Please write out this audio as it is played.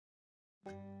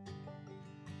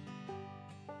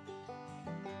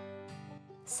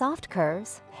Soft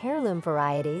curves, heirloom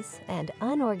varieties, and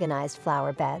unorganized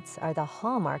flower beds are the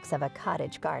hallmarks of a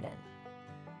cottage garden.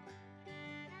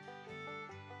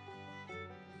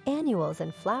 Annuals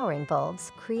and flowering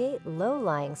bulbs create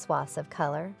low-lying swaths of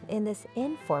color in this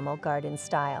informal garden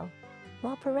style,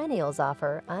 while perennials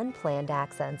offer unplanned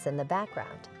accents in the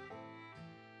background.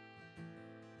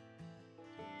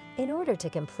 In order to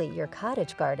complete your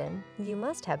cottage garden, you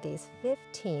must have these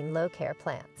 15 low-care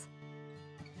plants.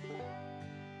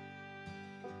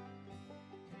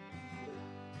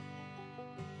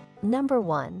 Number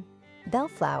 1.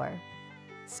 Bellflower.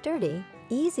 Sturdy,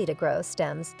 easy-to-grow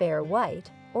stems bear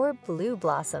white or blue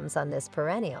blossoms on this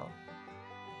perennial.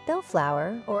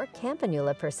 Bellflower, or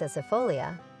Campanula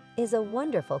persicifolia, is a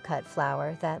wonderful cut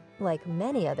flower that, like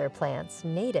many other plants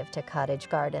native to cottage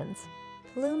gardens,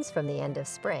 blooms from the end of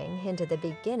spring into the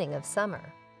beginning of summer.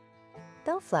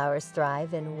 Bellflowers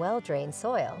thrive in well-drained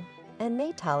soil and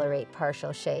may tolerate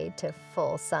partial shade to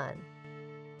full sun.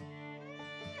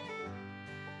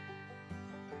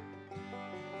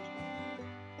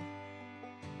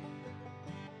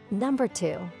 Number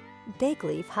 2.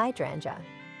 Bigleaf Hydrangea.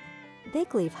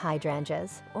 Bigleaf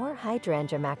hydrangeas, or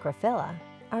Hydrangea macrophylla,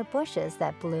 are bushes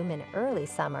that bloom in early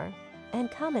summer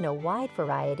and come in a wide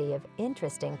variety of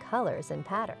interesting colors and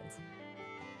patterns.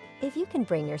 If you can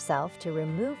bring yourself to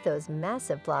remove those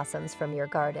massive blossoms from your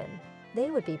garden, they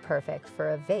would be perfect for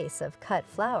a vase of cut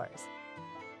flowers.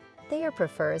 Thayre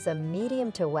prefers a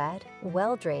medium to wet,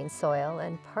 well-drained soil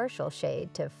and partial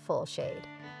shade to full shade.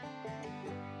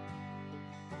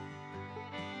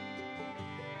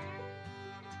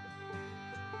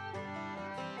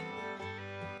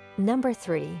 Number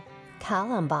 3.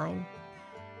 Columbine.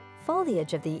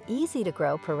 Foliage of the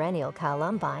easy-to-grow perennial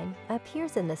Columbine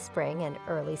appears in the spring and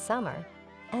early summer,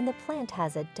 and the plant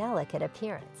has a delicate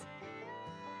appearance.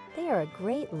 They are a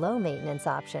great low-maintenance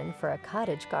option for a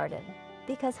cottage garden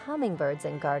because hummingbirds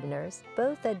and gardeners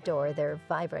both adore their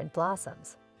vibrant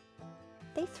blossoms.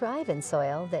 They thrive in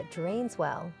soil that drains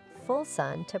well, full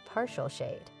sun to partial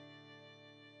shade.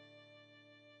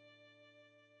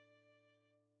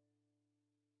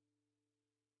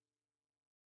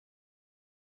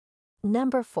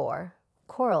 Number 4.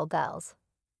 Coral bells.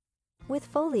 With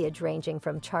foliage ranging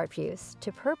from chartreuse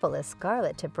to purplish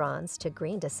scarlet to bronze to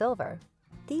green to silver,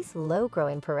 these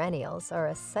low-growing perennials are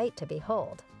a sight to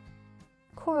behold.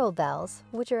 Coral bells,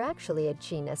 which are actually a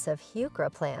genus of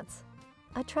heuchera plants,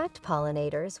 attract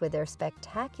pollinators with their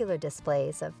spectacular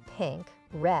displays of pink,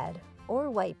 red, or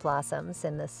white blossoms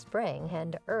in the spring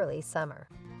and early summer.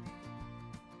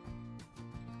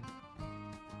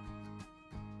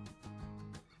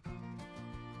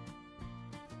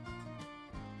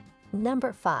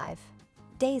 Number 5.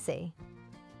 Daisy.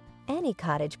 Any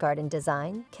cottage garden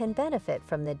design can benefit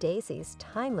from the daisy's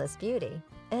timeless beauty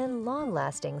and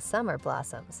long-lasting summer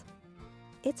blossoms.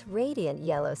 Its radiant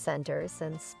yellow centers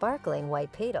and sparkling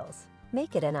white petals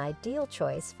make it an ideal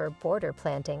choice for border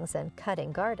plantings and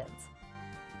cutting gardens.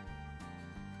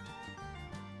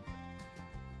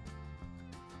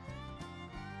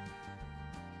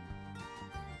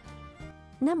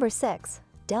 Number 6.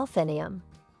 Delphinium.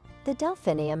 The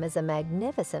Delphinium is a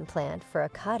magnificent plant for a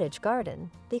cottage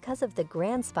garden because of the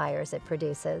grand spires it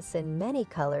produces in many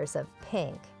colors of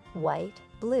pink, white,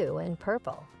 blue, and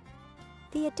purple.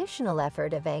 The additional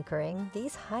effort of anchoring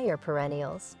these higher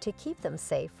perennials to keep them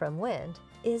safe from wind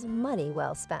is money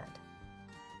well spent.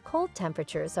 Cold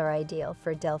temperatures are ideal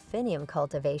for Delphinium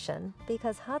cultivation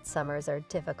because hot summers are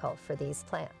difficult for these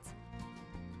plants.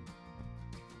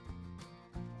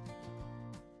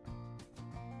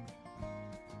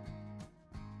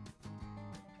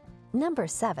 Number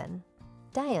 7.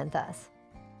 Dianthus.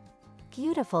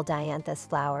 Beautiful Dianthus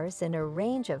flowers in a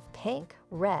range of pink,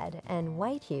 red, and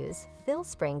white hues fill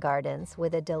spring gardens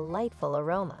with a delightful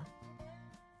aroma.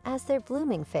 As their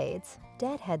blooming fades,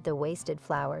 deadhead the wasted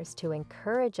flowers to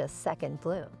encourage a second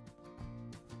bloom.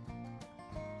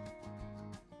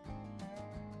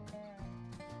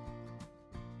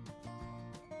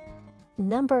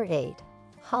 Number 8.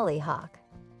 Hollyhock.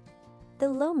 The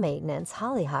low-maintenance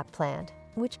hollyhock plant,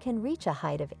 which can reach a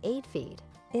height of 8 feet,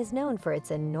 is known for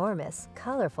its enormous,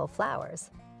 colorful flowers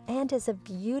and is a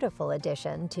beautiful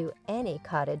addition to any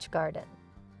cottage garden.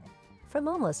 From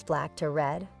almost black to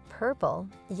red, purple,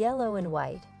 yellow, and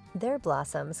white, their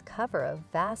blossoms cover a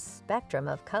vast spectrum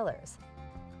of colors.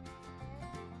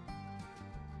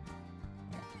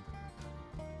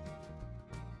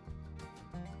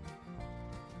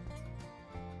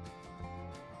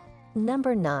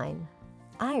 Number 9.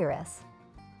 Iris.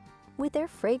 With their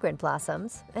fragrant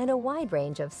blossoms and a wide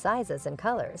range of sizes and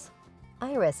colors,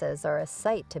 irises are a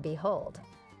sight to behold.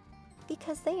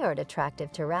 Because they aren't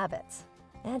attractive to rabbits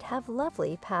and have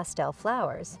lovely pastel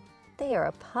flowers, they are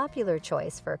a popular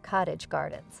choice for cottage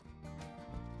gardens.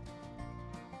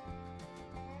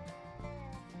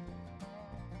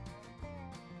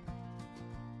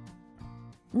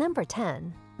 Number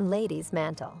 10. Lady's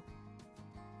Mantle.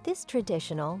 This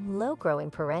traditional, low-growing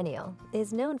perennial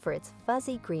is known for its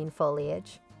fuzzy green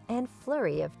foliage and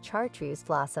flurry of chartreuse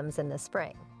blossoms in the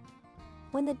spring.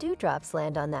 When the dewdrops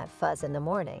land on that fuzz in the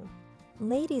morning,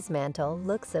 Lady's Mantle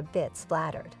looks a bit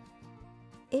splattered.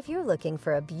 If you're looking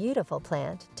for a beautiful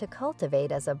plant to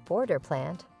cultivate as a border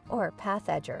plant or path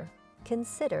edger,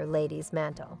 consider Lady's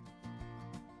Mantle.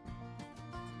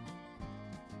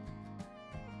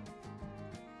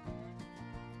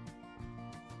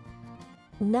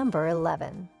 Number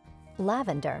 11.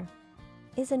 Lavender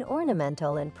is an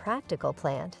ornamental and practical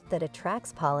plant that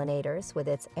attracts pollinators with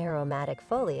its aromatic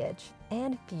foliage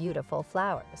and beautiful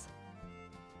flowers.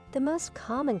 The most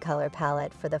common color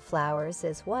palette for the flowers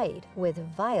is white with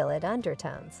violet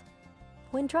undertones.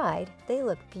 When dried, they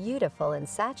look beautiful in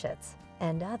sachets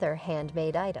and other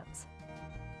handmade items.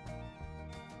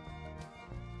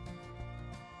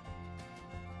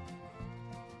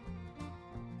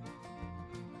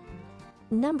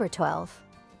 Number 12.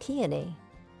 Peony.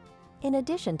 In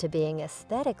addition to being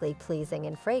aesthetically pleasing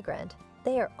and fragrant,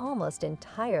 they are almost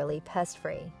entirely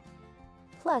pest-free.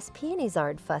 Plus, peonies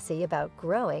aren't fussy about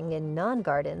growing in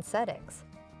non-garden settings.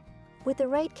 With the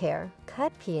right care,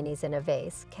 cut peonies in a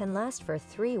vase can last for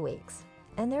 3 weeks,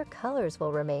 and their colors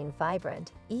will remain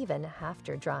vibrant even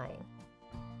after drying.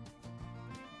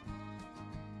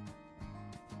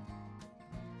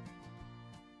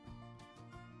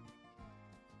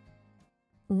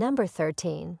 Number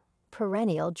 13.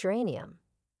 Perennial Geranium.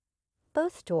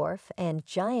 Both dwarf and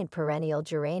giant perennial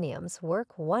geraniums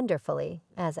work wonderfully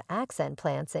as accent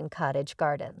plants in cottage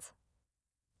gardens.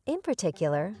 In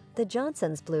particular, the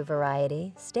Johnson's Blue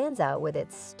variety stands out with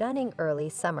its stunning early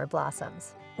summer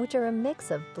blossoms, which are a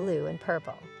mix of blue and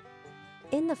purple.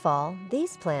 In the fall,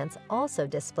 these plants also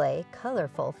display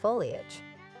colorful foliage.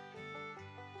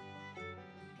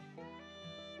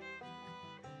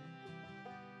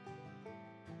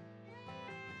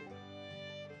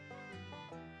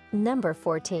 Number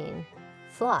 14.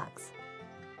 Phlox.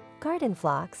 Garden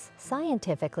phlox,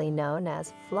 scientifically known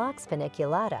as Phlox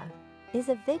paniculata, is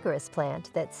a vigorous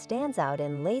plant that stands out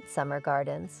in late summer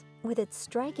gardens with its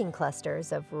striking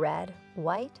clusters of red,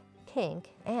 white,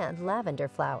 pink, and lavender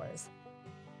flowers.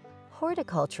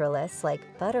 Horticulturalists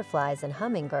like butterflies and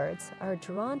hummingbirds are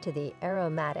drawn to the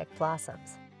aromatic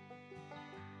blossoms.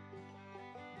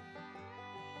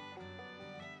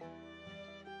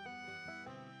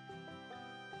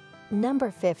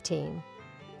 Number 15.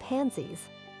 Pansies.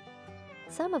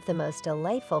 Some of the most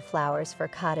delightful flowers for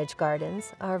cottage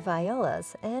gardens are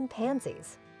violas and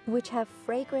pansies, which have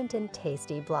fragrant and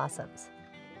tasty blossoms.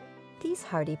 These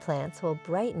hardy plants will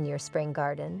brighten your spring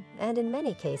garden and, in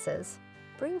many cases,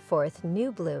 bring forth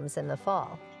new blooms in the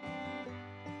fall.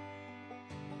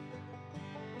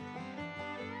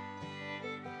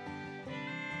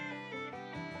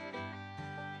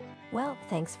 Well,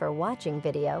 thanks for watching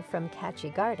video from Catchy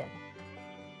Garden.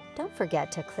 Don't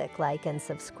forget to click like and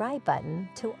subscribe button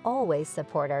to always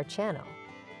support our channel.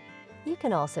 You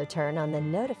can also turn on the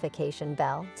notification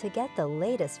bell to get the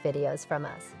latest videos from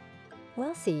us.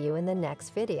 We'll see you in the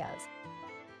next videos.